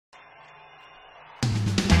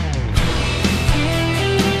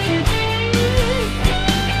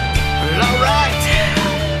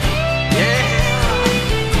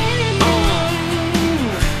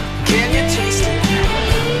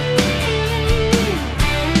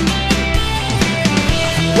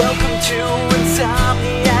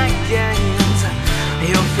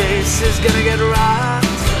is gonna get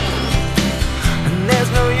rocked, and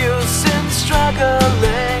there's no use in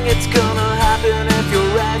struggling. It's gonna happen if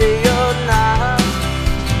you're ready or not.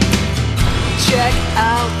 Check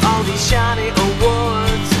out all these shiny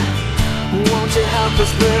awards. Won't you help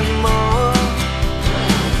us live more?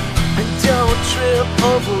 And don't trip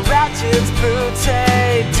over ratchets, brute,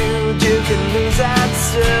 dude, you can lose that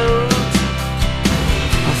suit.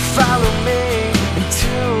 Follow me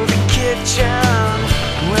into the kitchen,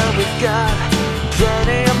 where we've got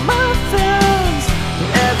plenty of muffins.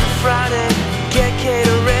 Every Friday, get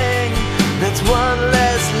catering. That's one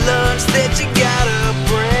less lunch that you gotta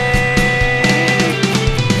bring.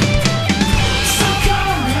 So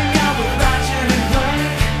come hang out with Ratchet and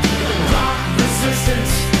Clank, rock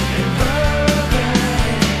resistance and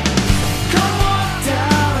Burbank. Come walk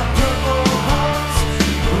down a purple halls,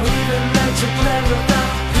 we'll even let you play with the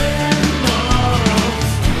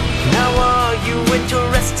pinballs. Now are you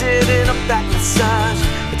interested in a back massage?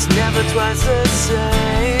 It's never twice the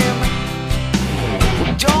same.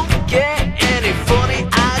 Don't get any funny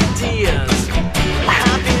ideas.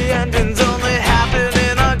 Happy endings only happen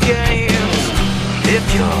in our games. If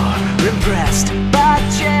you're impressed by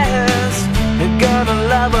chess, you're gonna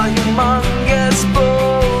love a humongous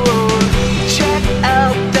board. Check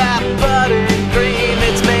out that button green.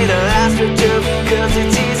 It's made of astroturf because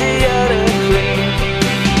it's easier to clean.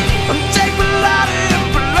 Take Pilates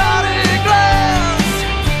glass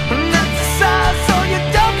and exercise so you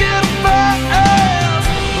don't get fast.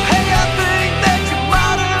 Hey, I think that you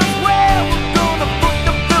might as well. We're gonna put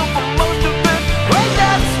the bill for most of it right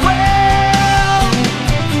as well.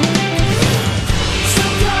 So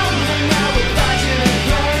come hang out with Ratchet and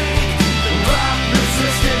Clank, rock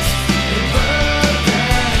resistance and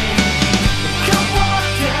Burbank. Come walk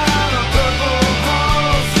down a purple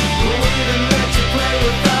halls, we'll even let you play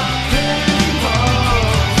with the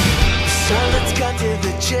pinballs. So let's cut to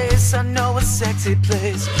the chase. I know a sexy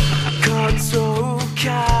place called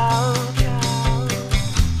SoCal.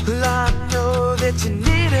 Well, I know that you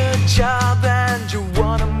need a job and you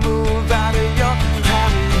wanna